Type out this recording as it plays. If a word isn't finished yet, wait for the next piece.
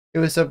Hey,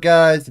 what's up,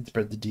 guys? It's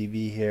Brett the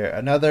DV here.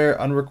 Another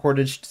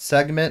unrecorded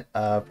segment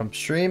from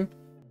stream.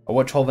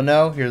 What 12 and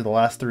 0. Here are the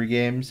last 3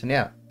 games, and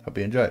yeah, hope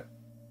you enjoy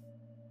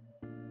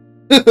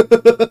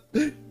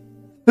it.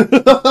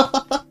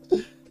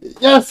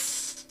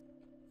 Yes!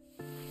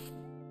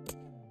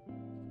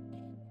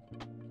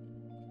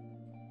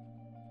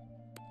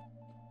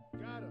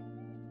 Got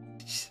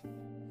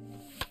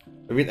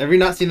him. Have you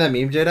not seen that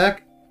meme,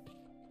 JDAC?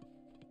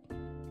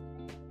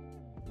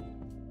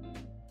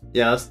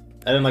 Yeah,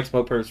 I didn't like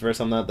Smoke Purp's verse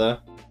on that, though.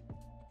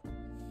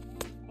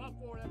 Pop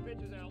four, that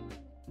bitch is out.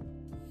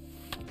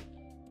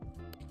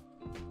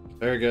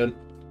 Very good.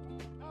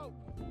 Oh.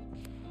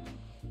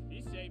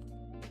 He's safe.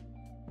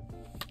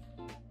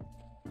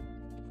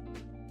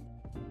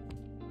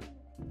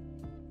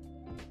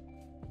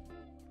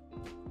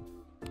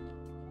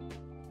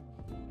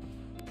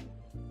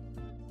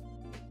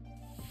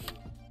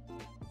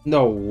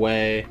 No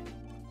way.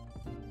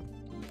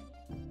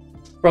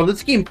 Bro,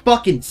 this game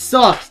fucking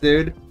sucks,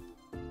 dude.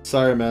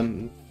 Sorry,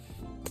 man.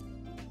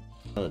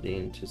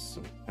 Paladin, just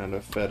some kind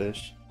of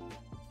fetish.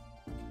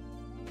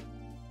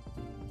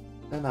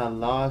 And I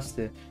lost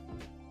it.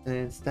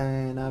 Since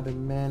then, I've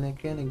been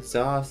manic and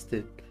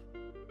exhausted.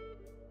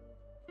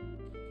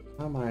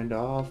 My mind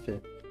off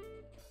it.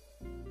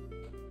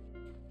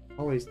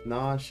 Always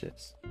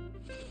nauseous.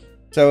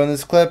 So in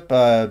this clip,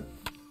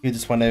 you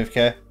just went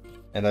AFK,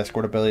 and I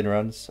scored 1 billion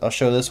runs. I'll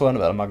show this one,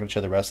 but I'm not gonna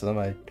show the rest of them.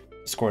 I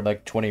scored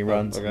like 20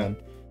 runs and then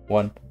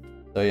 1.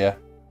 So yeah,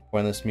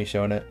 when this is me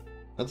showing it.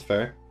 That's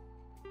fair.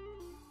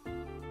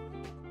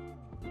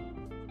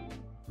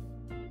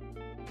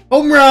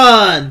 Home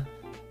run!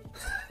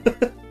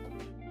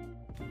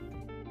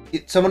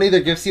 Someone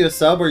either gives you a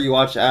sub or you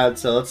watch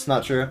ads, so that's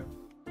not true.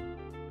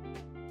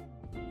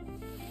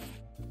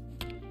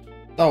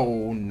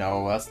 Oh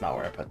no, that's not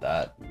where I put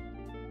that.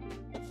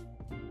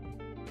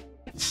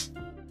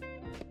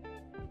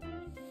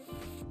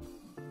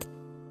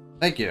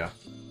 Thank you.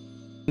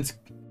 It's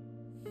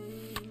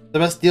the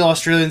best deal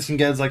Australians can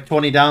get is like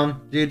 20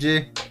 down.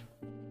 GG.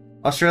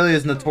 Australia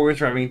is notorious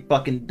for having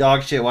fucking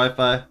dog shit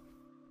Wi-Fi.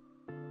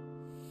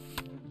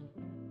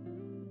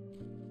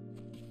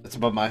 It's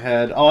above my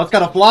head. Oh, it's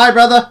gotta fly,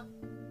 brother!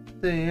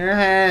 To your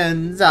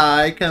hands,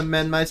 I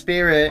commend my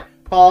spirit.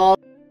 Paul.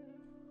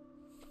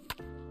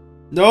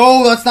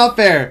 No, that's not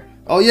fair.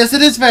 Oh, yes,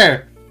 it is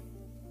fair.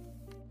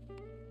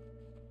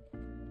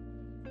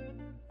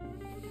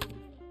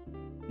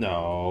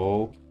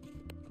 No.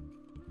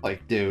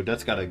 Like, dude,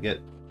 that's gotta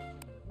get...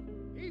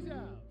 He's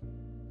out.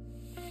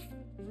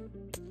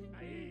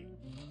 Aye.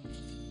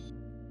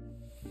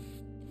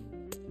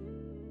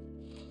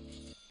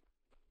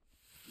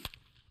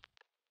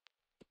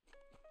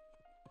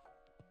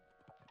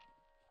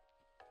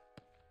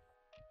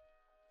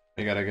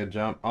 I got a good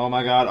jump. Oh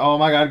my god, oh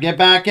my god, get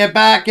back, get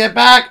back, get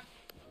back!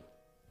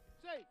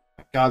 Safe.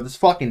 God, this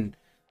fucking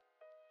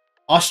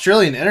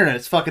Australian internet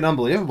is fucking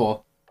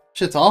unbelievable.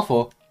 Shit's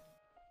awful.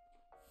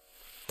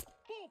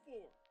 Pull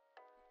four.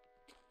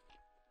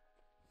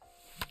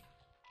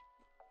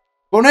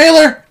 Bo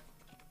Naylor!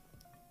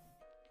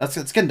 It's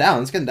getting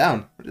down, it's getting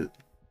down.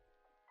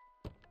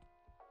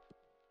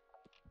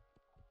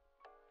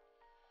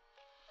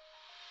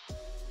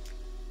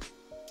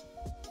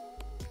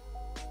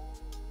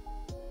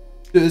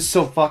 Dude, it's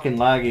so fucking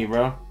laggy,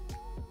 bro.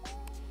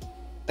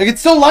 Like,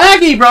 it's so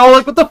laggy, bro!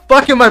 Like, what the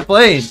fuck am I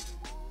playing?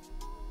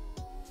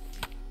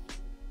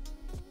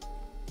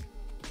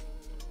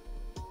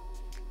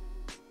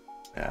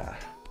 Yeah.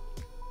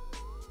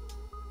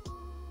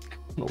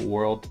 The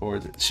world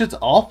tours it. This shit's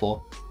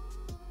awful.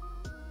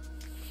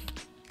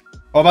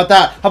 How about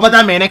that? How about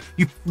that, Manic?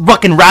 You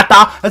fucking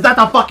rata? Is that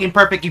the fucking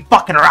perfect? You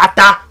fucking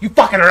rata? You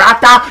fucking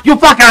rata? You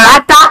fucking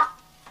rata?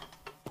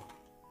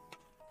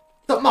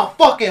 Suck my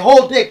fucking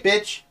whole dick,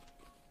 bitch.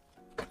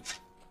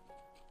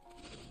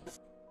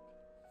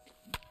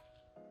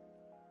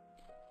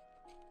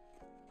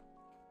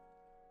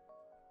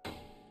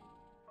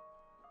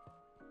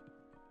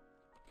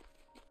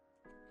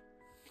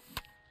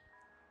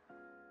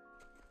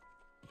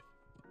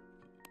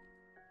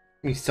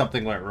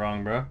 Something went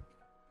wrong, bro.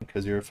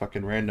 Because you're a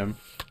fucking random.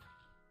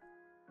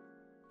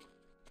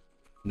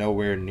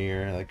 Nowhere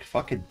near. Like,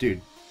 fucking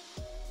dude.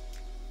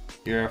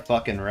 You're a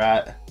fucking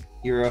rat.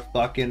 You're a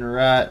fucking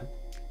rat.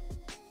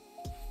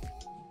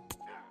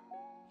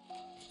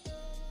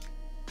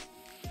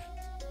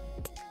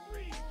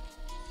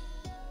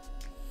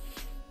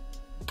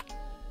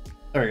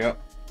 There we go.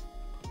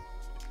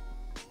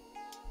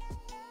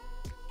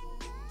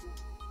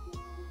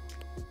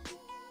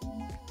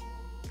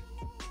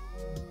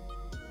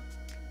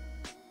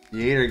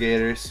 Gator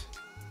Gators.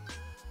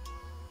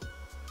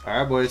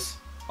 Alright, boys.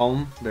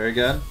 Home. Very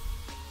good.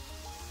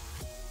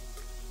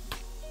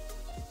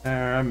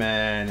 There are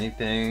many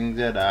things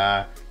that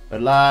I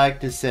would like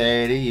to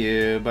say to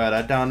you, but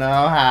I don't know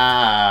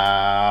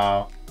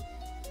how.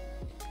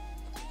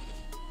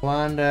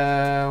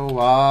 Wonder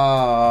why.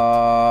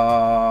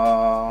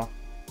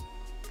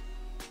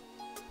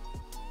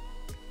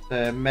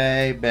 That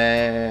maybe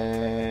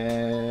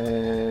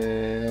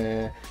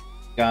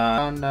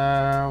gone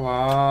Wonderwall.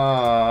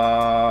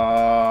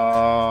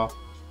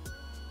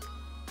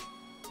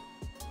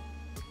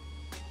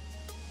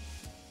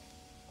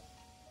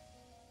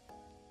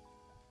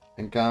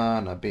 I'm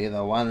gonna be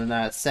the one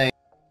that say.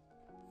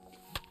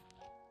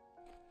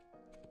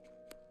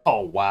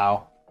 Oh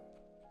wow.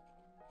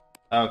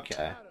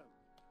 Okay.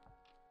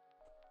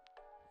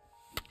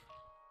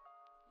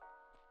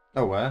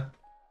 Oh what?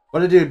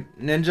 What did you do,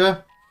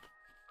 Ninja?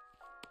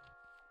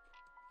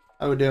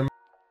 Oh damn.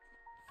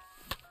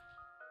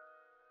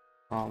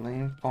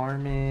 Calling for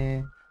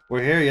me.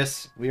 We're here,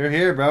 yes. We are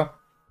here, bro.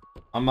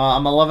 I'm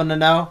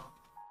 11-0.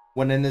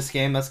 Winning this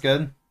game, that's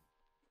good.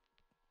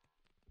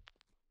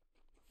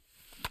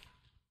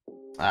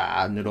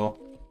 Ah, noodle.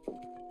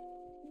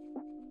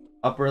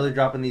 Up early,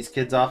 dropping these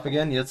kids off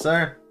again. Yes,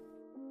 sir.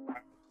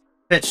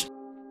 Pitch.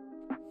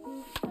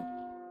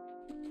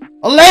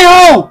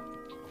 Alejo!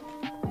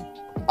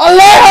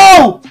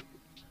 Alejo!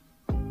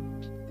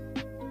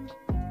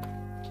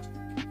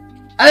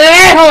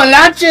 Alejo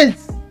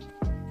launches!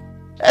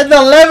 It's an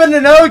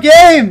 11-0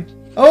 game!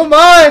 Oh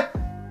my!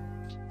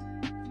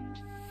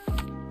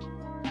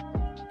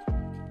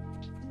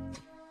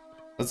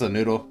 That's a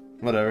noodle.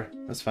 Whatever.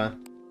 That's fine.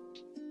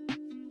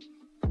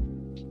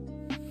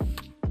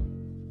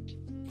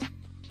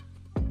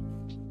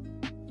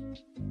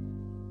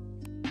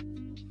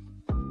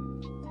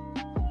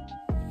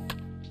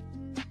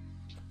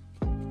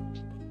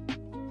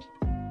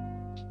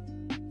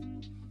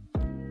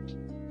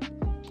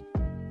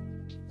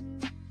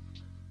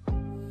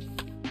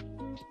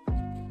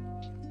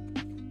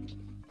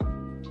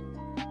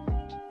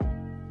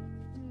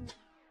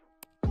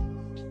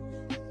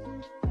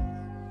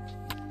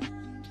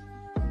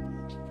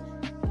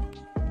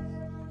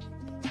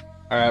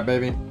 Alright,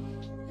 baby.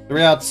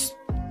 3 outs.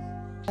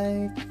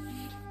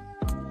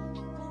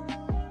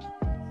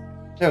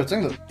 Yo,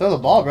 throw the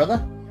ball,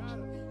 brother.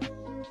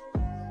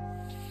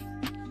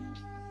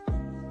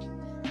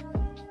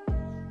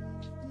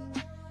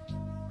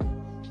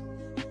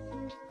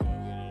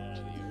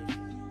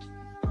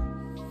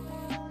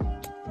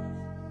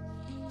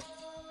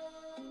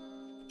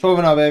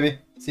 Now, baby.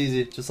 It's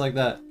easy, just like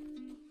that.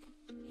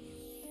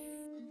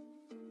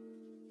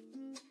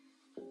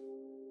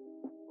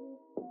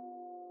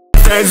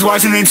 Feds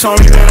watching, they told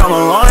me that I'm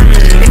alarming.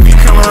 If you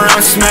come around,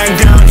 smack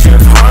down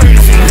Jeff Hardy.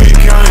 Big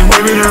gun,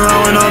 waving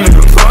around on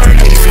the party.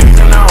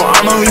 Now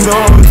I'ma leave the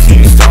whole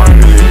team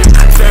starving.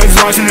 Feds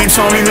watching, they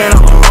told me that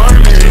I'm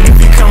alarming. If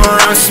you come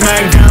around,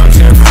 smack down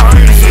Jeff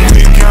Hardy.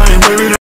 Big gun, waving